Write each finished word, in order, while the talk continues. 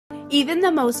Even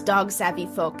the most dog-savvy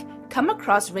folk come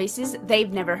across races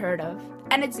they've never heard of,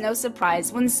 and it's no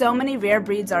surprise when so many rare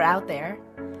breeds are out there.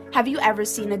 Have you ever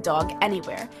seen a dog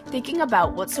anywhere, thinking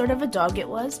about what sort of a dog it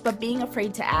was, but being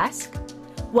afraid to ask?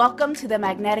 Welcome to the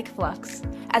Magneticflux,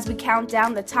 as we count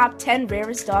down the top 10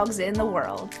 rarest dogs in the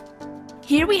world.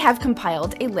 Here we have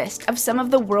compiled a list of some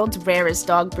of the world's rarest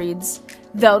dog breeds,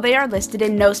 though they are listed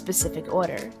in no specific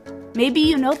order. Maybe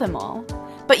you know them all,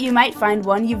 but you might find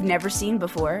one you've never seen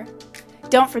before.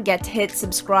 Don't forget to hit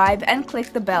subscribe and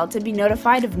click the bell to be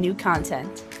notified of new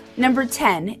content. Number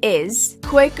 10 is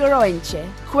Quakerhondje.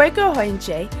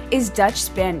 Quakerhondje is Dutch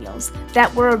Spaniels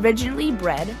that were originally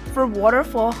bred for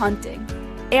waterfowl hunting.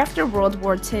 After World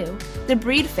War II, the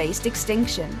breed faced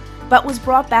extinction, but was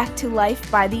brought back to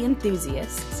life by the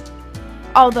enthusiasts.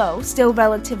 Although still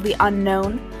relatively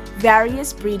unknown,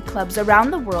 various breed clubs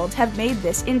around the world have made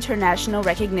this international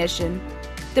recognition.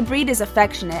 The breed is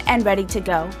affectionate and ready to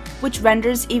go, which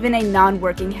renders even a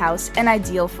non-working house an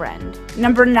ideal friend.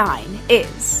 Number 9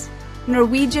 is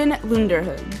Norwegian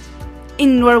Lunderhund.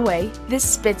 In Norway, this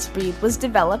Spitz breed was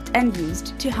developed and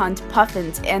used to hunt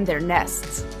puffins and their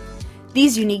nests.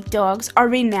 These unique dogs are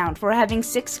renowned for having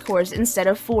 6 cores instead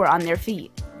of 4 on their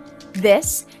feet.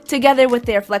 This, together with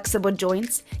their flexible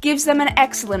joints, gives them an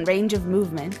excellent range of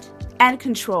movement and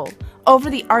control over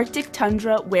the Arctic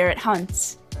tundra where it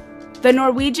hunts. The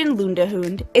Norwegian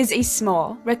Lunderhund is a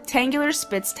small, rectangular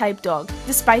Spitz-type dog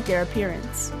despite their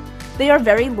appearance. They are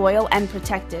very loyal and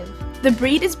protective. The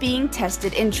breed is being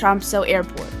tested in Tromsø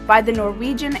Airport by the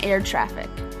Norwegian Air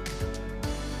Traffic.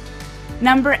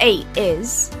 Number 8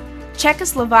 is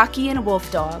Czechoslovakian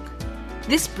Wolf Dog.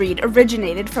 This breed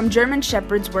originated from German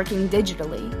Shepherds working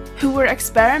digitally, who were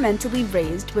experimentally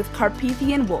raised with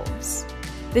Carpathian wolves.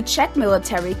 The Czech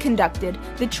military conducted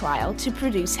the trial to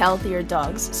produce healthier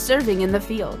dogs serving in the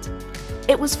field.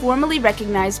 It was formally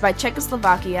recognized by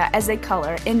Czechoslovakia as a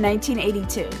color in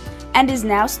 1982 and is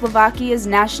now Slovakia's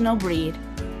national breed.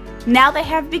 Now they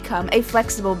have become a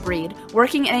flexible breed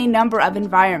working in a number of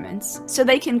environments, so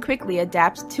they can quickly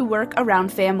adapt to work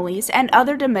around families and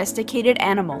other domesticated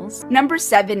animals. Number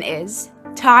 7 is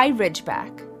Thai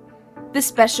Ridgeback. The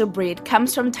special breed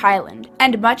comes from Thailand,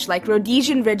 and much like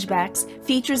Rhodesian Ridgebacks,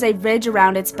 features a ridge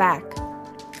around its back.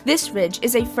 This ridge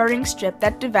is a furring strip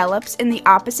that develops in the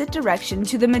opposite direction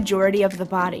to the majority of the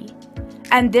body,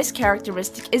 and this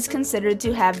characteristic is considered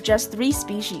to have just 3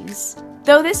 species.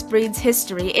 Though this breed's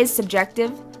history is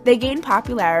subjective, they gain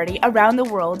popularity around the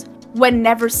world when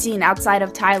never seen outside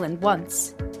of Thailand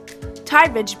once. Thai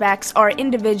Ridgebacks are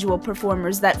individual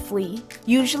performers that flee,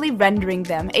 usually rendering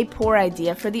them a poor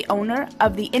idea for the owner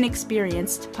of the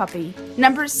inexperienced puppy.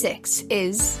 Number 6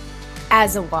 is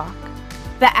Azawak.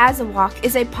 The Azawak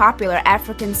is a popular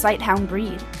African sighthound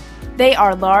breed. They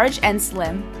are large and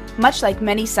slim, much like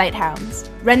many sighthounds,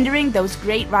 rendering those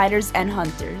great riders and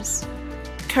hunters.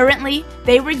 Currently,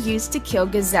 they were used to kill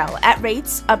gazelle at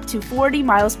rates up to 40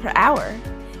 miles per hour.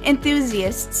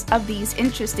 Enthusiasts of these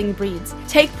interesting breeds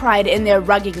take pride in their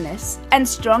ruggedness and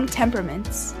strong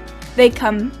temperaments. They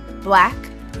come black,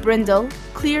 brindle,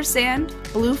 clear sand,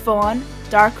 blue fawn,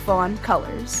 dark fawn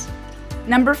colors.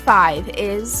 Number 5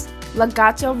 is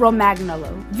Lagotto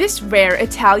Romagnolo. This rare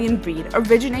Italian breed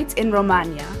originates in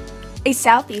Romagna, a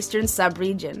southeastern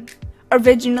sub-region.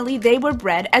 Originally, they were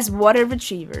bred as water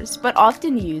retrievers, but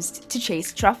often used to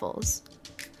chase truffles.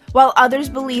 While others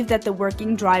believe that the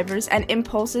working drivers and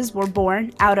impulses were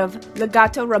born out of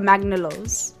Lagotto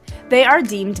Romagnolos, they are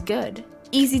deemed good,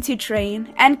 easy to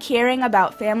train, and caring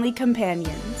about family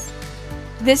companions.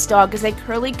 This dog is a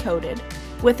curly-coated,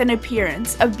 with an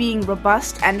appearance of being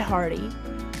robust and hardy.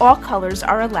 All colors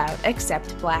are allowed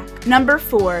except black. Number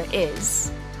 4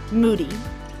 is Moody.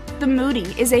 The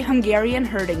Moody is a Hungarian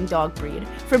herding dog breed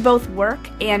for both work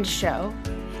and show,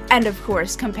 and of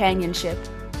course companionship.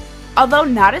 Although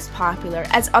not as popular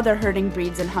as other herding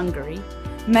breeds in Hungary,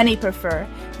 many prefer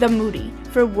the Moody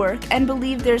for work and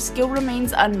believe their skill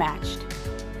remains unmatched.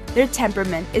 Their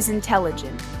temperament is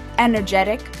intelligent,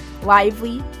 energetic,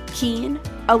 lively, keen,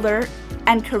 alert,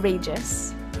 and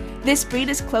courageous. This breed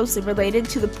is closely related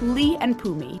to the Puli and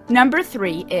Pumi. Number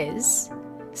 3 is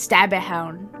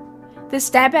Stabbehound. The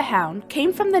Stabbehound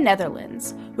came from the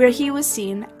Netherlands, where he was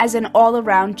seen as an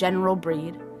all-around general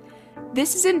breed.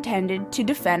 This is intended to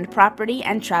defend property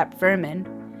and trap vermin.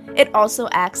 It also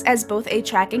acts as both a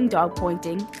tracking dog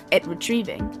pointing at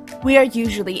retrieving. We are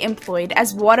usually employed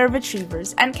as water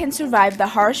retrievers and can survive the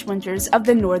harsh winters of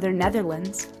the northern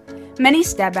Netherlands. Many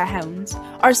Stabbehounds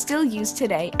are still used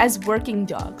today as working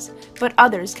dogs, but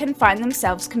others can find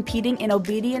themselves competing in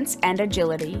obedience and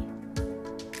agility.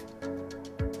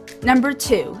 Number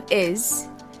 2 is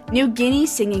New Guinea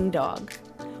singing dog.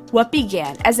 What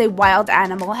began as a wild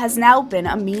animal has now been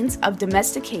a means of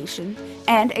domestication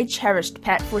and a cherished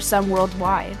pet for some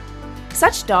worldwide.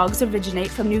 Such dogs originate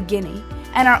from New Guinea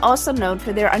and are also known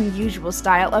for their unusual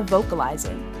style of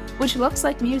vocalizing, which looks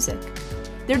like music.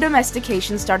 Their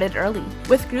domestication started early,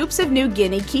 with groups of New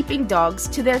Guinea keeping dogs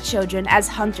to their children as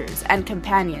hunters and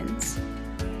companions.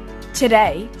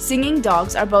 Today, singing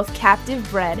dogs are both captive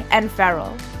bred and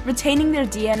feral, retaining their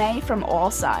DNA from all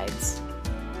sides.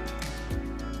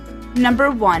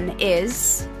 Number 1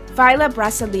 is Fila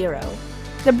Brasileiro.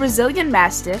 The Brazilian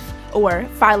Mastiff, or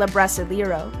Fila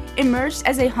Brasileiro, emerged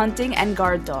as a hunting and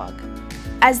guard dog.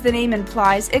 As the name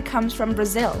implies, it comes from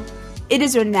Brazil. It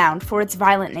is renowned for its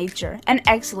violent nature and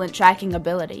excellent tracking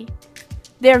ability.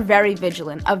 They are very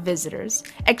vigilant of visitors,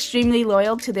 extremely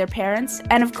loyal to their parents,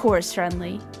 and of course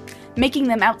friendly, making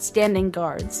them outstanding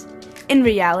guards. In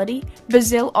reality,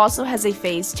 Brazil also has a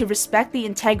phase to respect the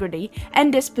integrity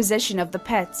and disposition of the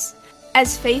pets,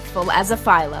 as faithful as a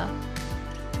Fila.